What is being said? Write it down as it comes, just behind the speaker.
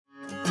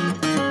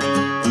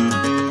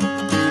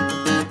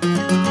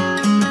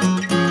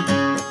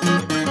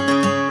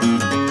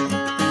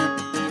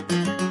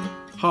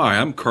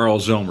I'm Carl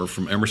Zellmer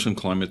from Emerson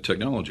Climate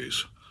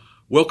Technologies.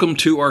 Welcome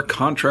to our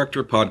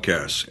Contractor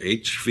Podcast,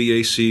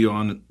 HVAC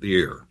on the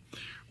Air,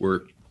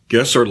 where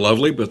guests are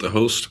lovely, but the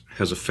host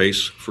has a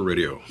face for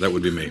radio. That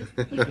would be me.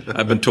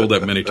 I've been told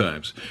that many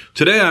times.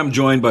 Today I'm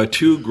joined by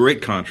two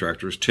great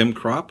contractors, Tim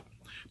Kropp,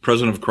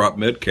 president of Kropp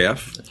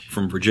Metcalf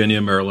from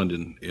Virginia,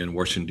 Maryland, and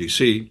Washington,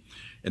 D.C.,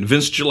 and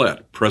Vince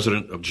Gillette,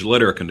 president of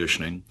Gillette Air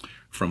Conditioning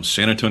from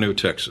San Antonio,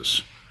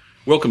 Texas.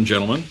 Welcome,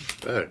 gentlemen.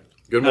 Hey.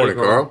 Good morning,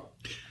 Carl.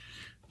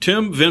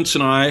 Tim, Vince,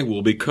 and I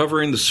will be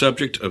covering the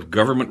subject of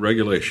government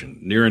regulation,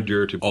 near and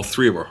dear to all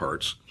three of our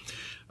hearts.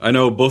 I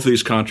know both of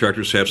these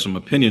contractors have some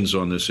opinions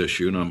on this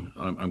issue, and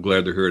I'm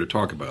glad they're here to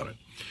talk about it.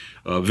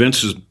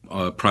 Vince is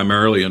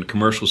primarily on the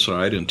commercial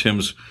side, and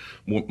Tim's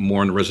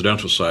more on the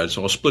residential side,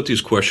 so I'll split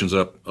these questions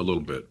up a little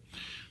bit.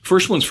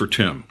 First one's for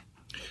Tim.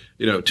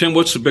 Tim,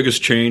 what's the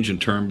biggest change in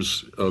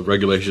terms of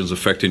regulations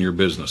affecting your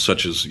business,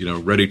 such as,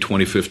 Ready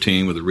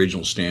 2015 with the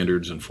regional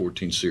standards and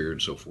 14 SEER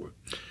and so forth?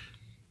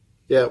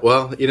 Yeah,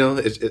 well,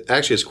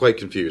 it's quite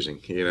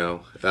confusing.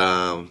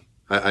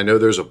 I know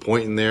there's a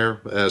point in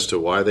there as to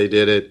why they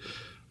did it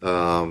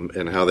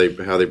and how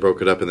they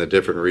broke it up in the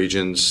different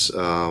regions.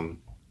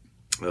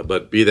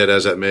 But be that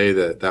as that may,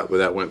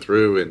 that went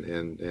through,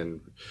 and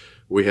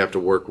we have to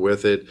work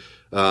with it.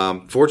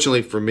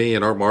 Fortunately for me,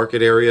 in our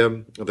market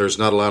area, there's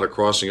not a lot of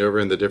crossing over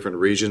in the different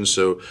regions,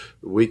 so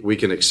we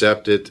can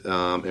accept it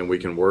and we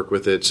can work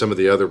with it. Some of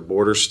the other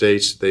border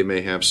states, they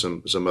may have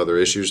some other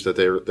issues that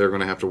they're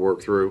going to have to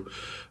work through.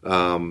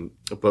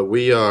 But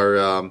we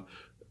are,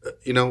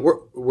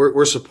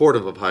 we're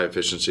supportive of high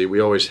efficiency.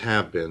 We always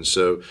have been.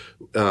 So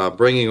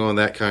bringing on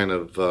that kind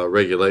of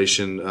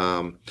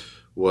regulation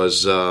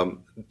was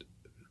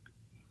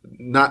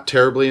not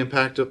terribly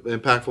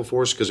impactful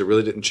for us, because it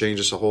really didn't change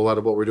us a whole lot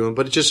of what we're doing,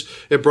 but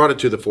it brought it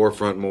to the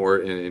forefront more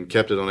and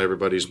kept it on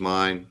everybody's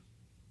mind.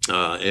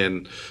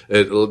 And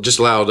it just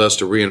allowed us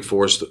to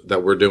reinforce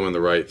that we're doing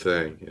the right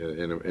thing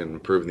and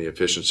improving the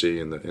efficiency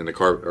and the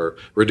carbon, or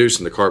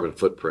reducing the carbon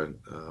footprint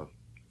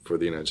for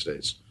the United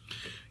States.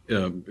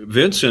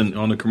 Vince,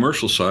 on the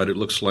commercial side, it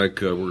looks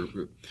like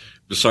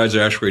besides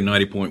ASHRAE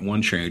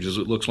 90.1 changes,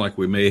 it looks like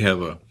we may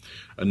have a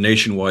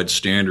nationwide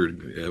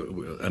standard,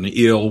 an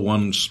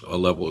EL1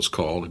 level it's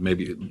called.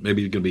 Maybe it's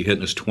going to be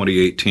hitting us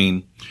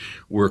 2018,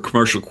 where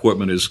commercial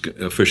equipment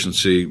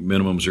efficiency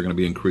minimums are going to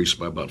be increased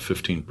by about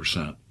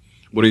 15%.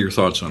 What are your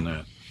thoughts on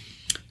that?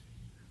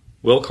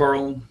 Well,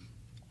 Carl,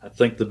 I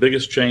think the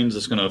biggest change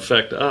that's going to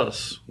affect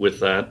us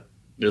with that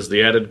is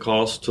the added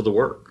cost to the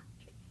work.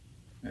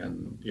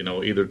 And,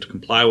 either to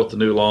comply with the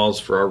new laws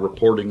for our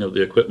reporting of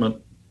the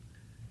equipment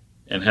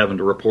and having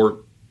to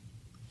report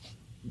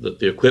that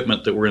the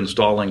equipment that we're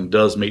installing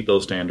does meet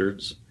those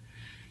standards,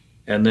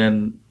 and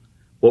then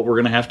what we're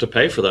going to have to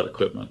pay for that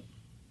equipment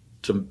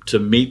to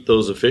meet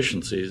those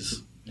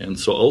efficiencies. And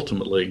so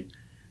ultimately,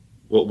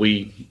 what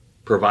we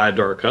provide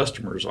to our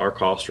customers, our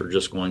costs are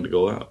just going to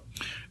go up.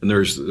 And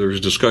there's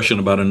discussion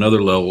about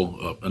another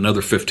level,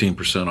 another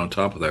 15% on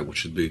top of that, which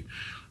should be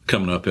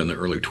coming up in the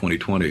early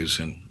 2020s,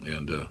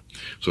 and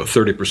so a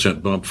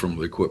 30% bump from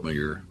the equipment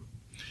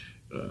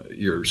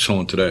you're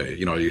selling today.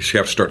 You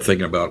have to start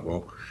thinking about,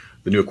 well,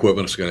 the new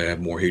equipment is going to have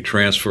more heat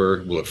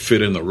transfer. Will it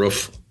fit in the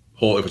roof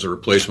hole if it's a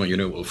replacement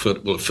unit? Will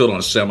it fit on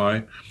a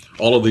semi?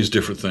 All of these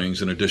different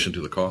things in addition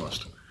to the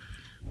cost.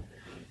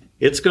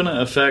 It's going to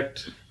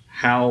affect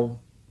how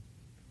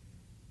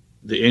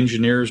the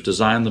engineers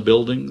design the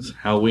buildings,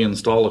 how we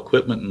install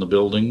equipment in the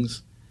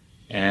buildings,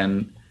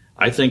 and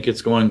I think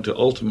it's going to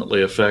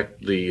ultimately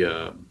affect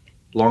the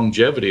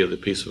longevity of the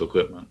piece of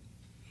equipment.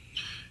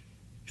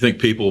 You think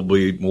people will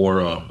be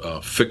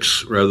more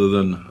fix rather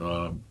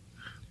than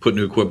put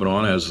new equipment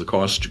on as the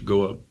costs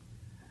go up?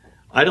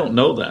 I don't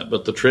know that,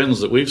 but the trends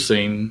that we've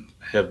seen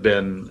have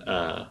been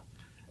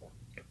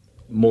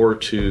more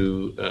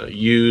to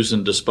use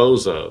and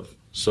dispose of.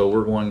 So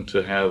we're going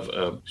to have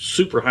a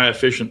super high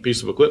efficient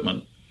piece of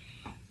equipment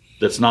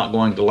that's not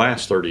going to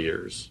last 30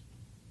 years.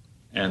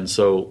 And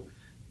so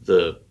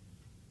the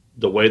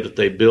way that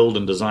they build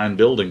and design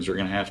buildings are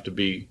going to have to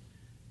be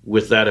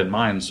with that in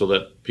mind, so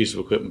that piece of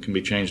equipment can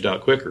be changed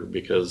out quicker,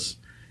 because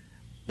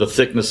the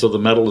thickness of the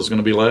metal is going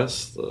to be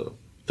less, the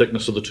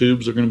thickness of the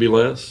tubes are going to be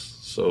less.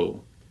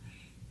 So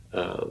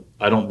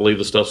I don't believe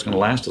the stuff's going to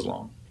last as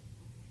long.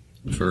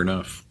 Fair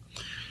enough.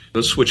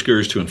 Let's switch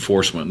gears to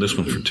enforcement. This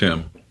one's for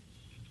Tim.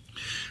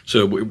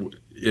 So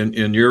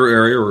in your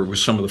area, or with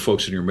some of the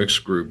folks in your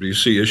mixed group, do you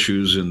see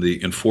issues in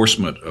the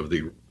enforcement of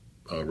the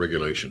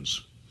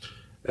regulations?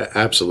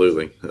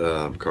 Absolutely,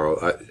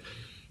 Carl.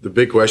 The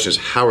big question is,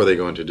 how are they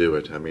going to do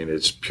it? I mean,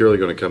 it's purely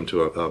going to come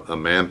to a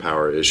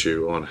manpower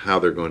issue on how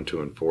they're going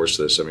to enforce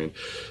this. I mean,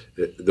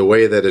 the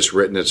way that it's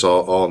written, it's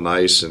all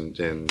nice and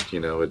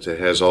it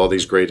has all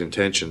these great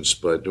intentions,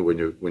 but when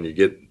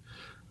you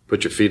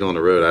put your feet on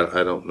the road,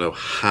 I don't know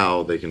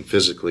how they can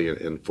physically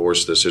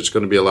enforce this. It's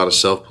going to be a lot of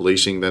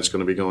self-policing that's going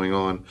to be going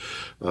on,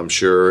 I'm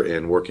sure,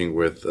 and working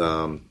with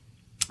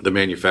the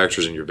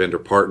manufacturers and your vendor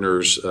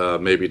partners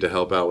maybe to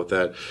help out with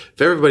that.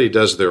 If everybody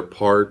does their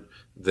part,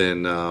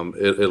 then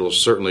it'll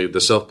certainly,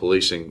 the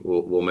self-policing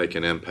will make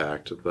an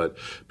impact. But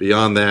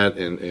beyond that,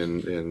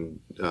 and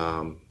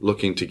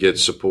looking to get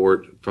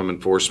support from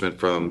enforcement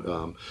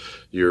from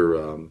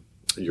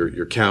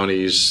your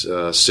counties,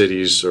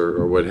 cities,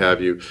 or what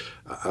have you,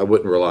 I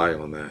wouldn't rely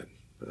on that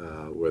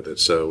with it.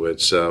 So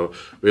it's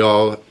we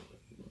all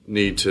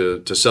need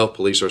to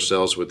self-police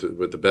ourselves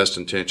with the best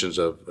intentions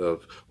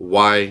of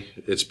why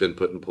it's been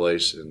put in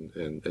place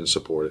and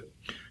support it.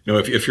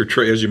 If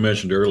you're as you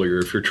mentioned earlier,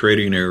 if your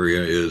trading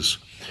area is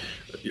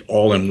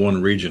all in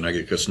one region, I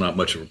guess it's not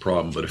much of a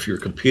problem. But if you're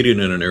competing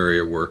in an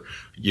area where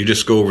you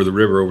just go over the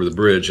river, over the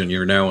bridge, and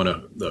you're now in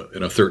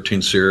a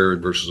 13 SEER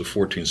versus a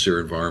 14 SEER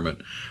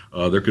environment,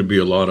 there could be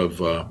a lot of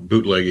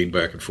bootlegging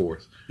back and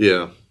forth.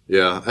 Yeah,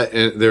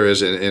 and there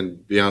is. And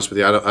to be honest with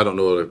you, I don't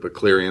know a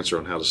clear answer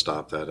on how to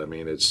stop that. I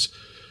mean, it's,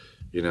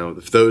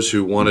 if those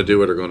who want to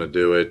do it are going to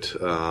do it,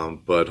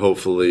 but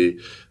hopefully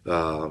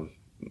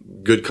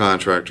good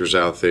contractors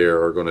out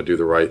there are going to do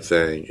the right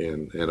thing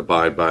and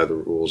abide by the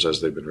rules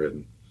as they've been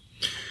written.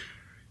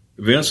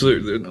 Vince,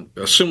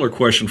 a similar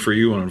question for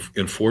you on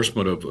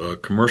enforcement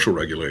of commercial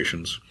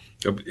regulations,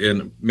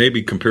 and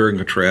maybe compare and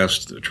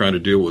contrast trying to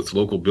deal with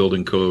local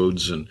building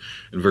codes and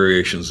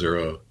variations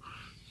thereof.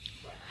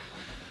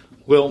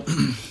 Well,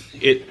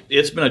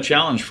 it's been a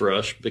challenge for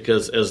us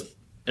because as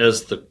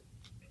the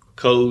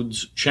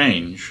codes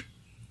change,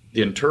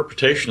 the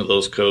interpretation of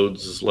those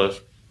codes is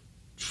left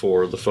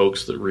for the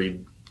folks that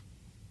read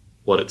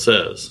what it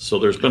says. So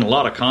there's been a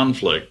lot of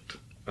conflict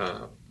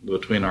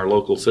between our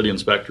local city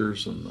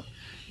inspectors and the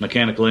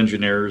mechanical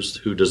engineers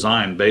who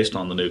design based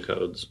on the new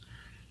codes.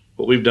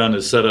 What we've done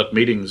is set up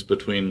meetings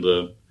between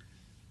the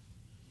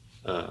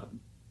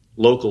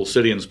local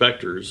city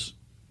inspectors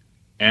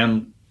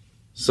and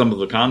some of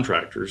the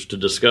contractors to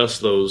discuss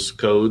those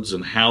codes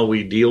and how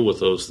we deal with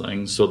those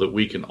things so that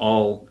we can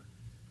all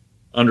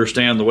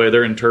understand the way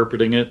they're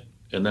interpreting it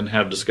and then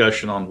have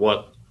discussion on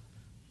what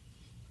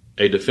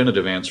a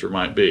definitive answer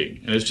might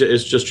be. And it's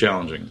just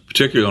challenging.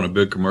 Particularly on a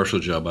big commercial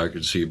job, I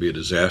could see it be a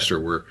disaster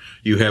where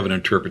you have an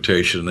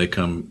interpretation and they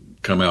come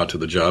out to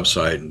the job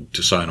site and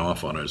to sign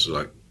off on it. It's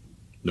like,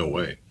 no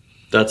way.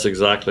 That's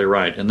exactly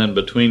right. And then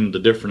between the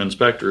different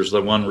inspectors,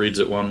 the one reads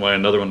it one way,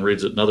 another one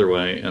reads it another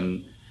way.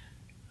 And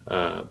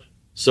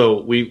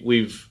so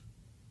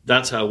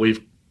that's how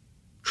we've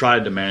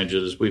tried to manage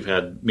it, is we've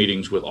had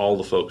meetings with all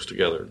the folks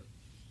together.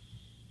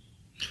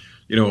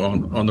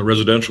 On the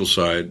residential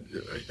side,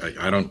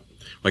 I don't,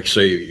 like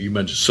say you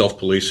mentioned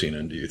self-policing,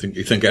 and do you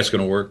think that's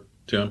going to work,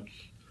 Tim?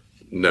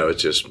 No,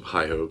 it's just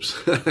high hopes.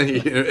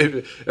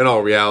 In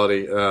all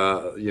reality,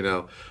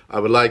 I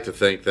would like to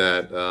think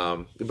that,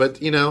 but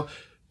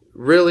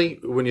really,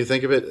 when you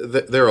think of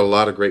it, there are a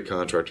lot of great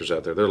contractors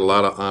out there. There are a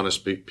lot of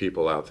honest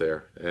people out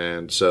there,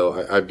 and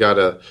so I've got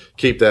to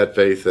keep that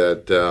faith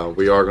that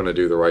we are going to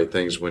do the right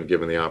things when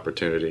given the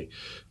opportunity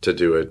to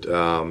do it.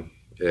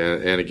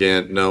 And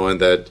again, knowing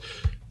that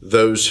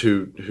those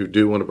who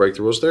do want to break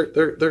the rules,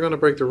 they're going to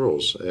break the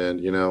rules, and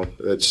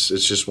it's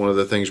just one of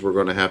the things we're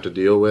going to have to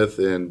deal with.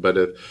 But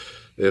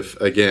if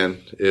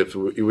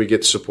we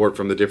get support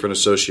from the different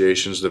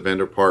associations, the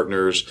vendor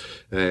partners,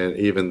 and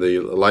even the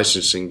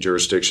licensing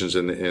jurisdictions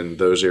in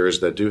those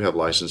areas that do have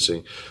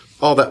licensing,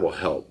 all that will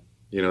help.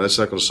 That's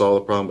not going to solve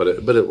the problem,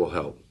 but it will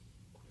help.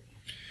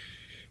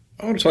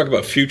 I want to talk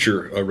about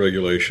future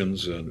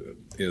regulations, and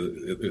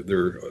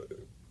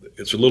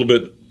it's a little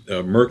bit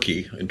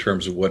murky in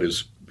terms of what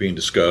is being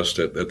discussed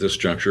at this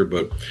juncture,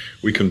 but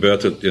we can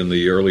bet that in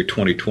the early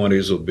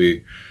 2020s there'll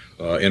be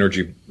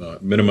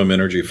minimum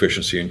energy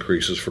efficiency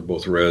increases for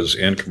both res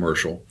and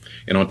commercial.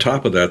 And on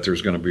top of that,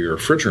 there's going to be a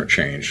refrigerant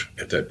change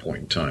at that point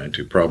in time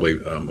to probably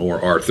more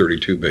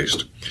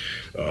R32-based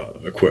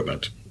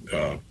equipment.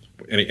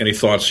 Any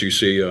thoughts you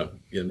see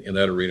in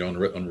that arena on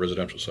the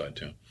residential side,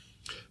 Tim?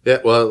 Yeah,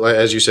 well,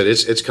 as you said,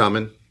 it's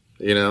coming.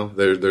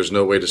 There's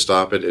no way to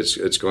stop it.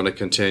 It's going to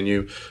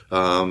continue.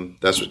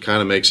 That's what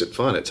kind of makes it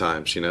fun at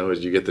times.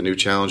 As you get the new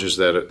challenges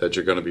that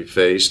you're going to be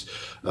faced,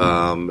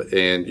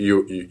 and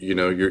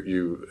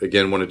you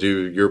again want to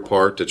do your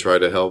part to try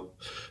to help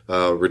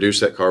reduce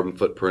that carbon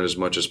footprint as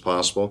much as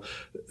possible.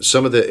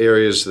 Some of the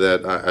areas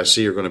that I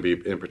see are going to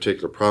be in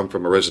particular problem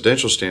from a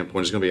residential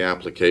standpoint is going to be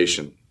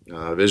application.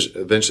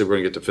 Eventually, we're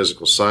going to get to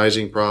physical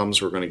sizing problems.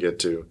 We're going to get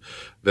to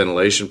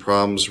ventilation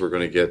problems. We're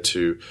going to get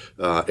to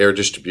air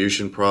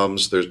distribution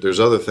problems. There's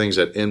other things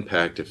that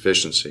impact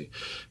efficiency.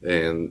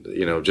 And,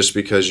 just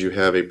because you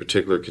have a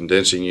particular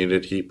condensing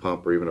unit, heat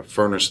pump, or even a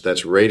furnace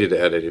that's rated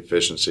at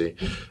efficiency,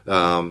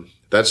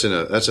 that's in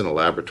a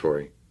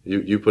laboratory.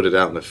 You put it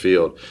out in the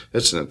field,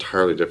 it's an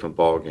entirely different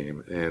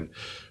ballgame. And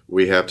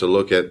we have to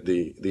look at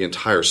the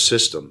entire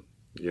system.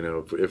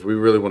 If we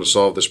really want to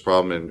solve this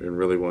problem and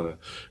really want to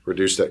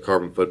reduce that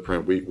carbon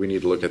footprint, we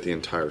need to look at the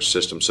entire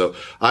system. So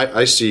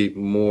I see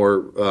more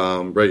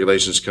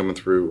regulations coming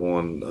through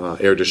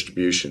on air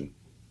distribution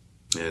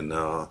and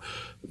the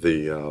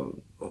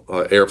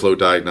airflow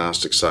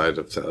diagnostic side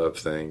of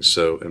things.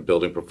 So in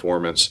building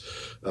performance,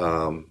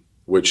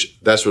 which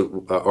that's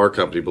what our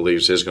company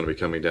believes is going to be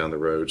coming down the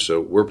road. So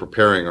we're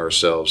preparing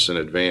ourselves in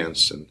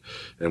advance,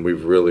 and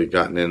we've really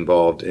gotten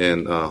involved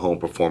in home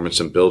performance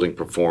and building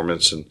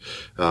performance, and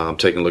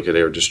taking a look at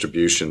air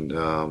distribution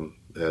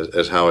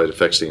as how it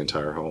affects the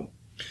entire home.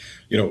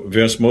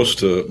 Vince,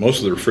 most of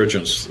the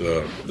refrigerants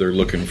they're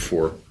looking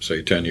for,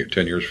 say, 10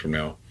 years from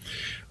now,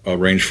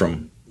 range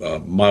from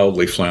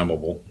mildly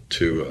flammable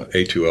to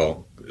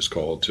A2L is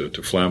called to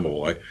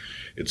flammable.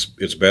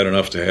 It's bad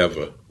enough to have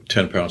a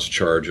 10 pounds of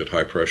charge at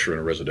high pressure in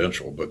a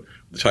residential, but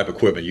the type of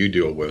equipment you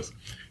deal with,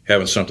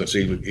 having something that's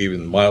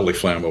even mildly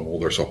flammable,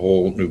 there's a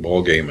whole new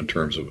ball game in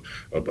terms of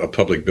a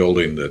public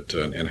building that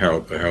and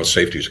how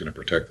safety is going to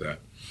protect that.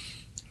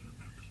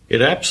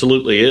 It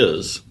absolutely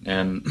is.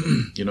 And,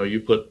 you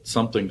put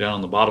something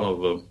down the bottom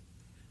of a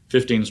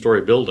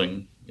 15-story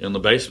building in the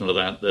basement of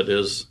that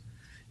is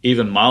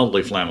even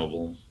mildly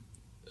flammable.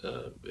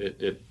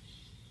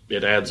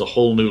 It adds a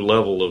whole new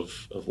level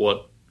of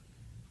what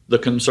the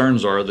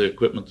concerns are, the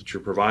equipment that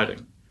you're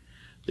providing.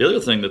 The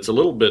other thing that's a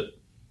little bit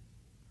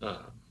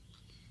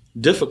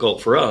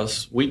difficult for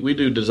us, we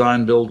do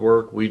design build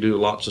work, we do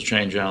lots of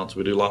change outs,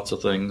 we do lots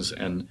of things,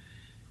 and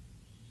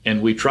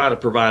we try to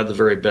provide the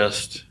very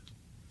best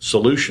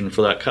solution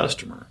for that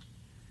customer.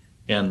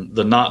 And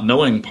the not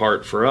knowing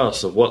part for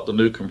us of what the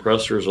new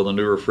compressors or the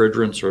new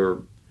refrigerants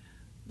or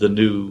the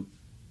new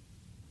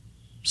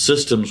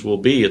systems will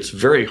be, it's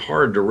very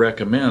hard to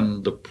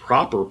recommend the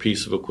proper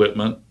piece of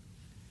equipment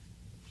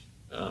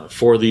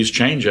for these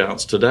change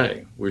outs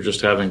today. We're just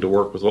having to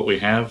work with what we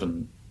have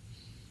and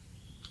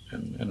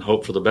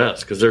hope for the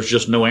best, because there's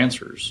just no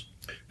answers.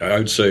 I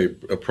would say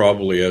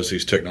probably as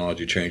these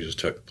technology changes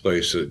take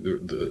place,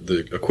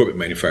 the equipment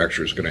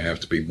manufacturer is going to have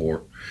to be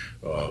more,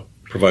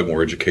 provide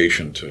more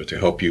education to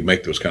help you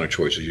make those kind of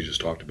choices you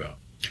just talked about.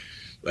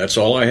 That's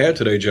all I had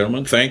today,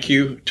 gentlemen. Thank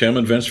you, Tim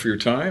and Vince, for your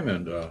time,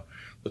 and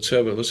let's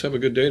have a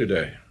good day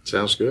today.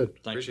 Sounds good.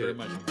 Thanks very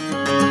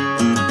much.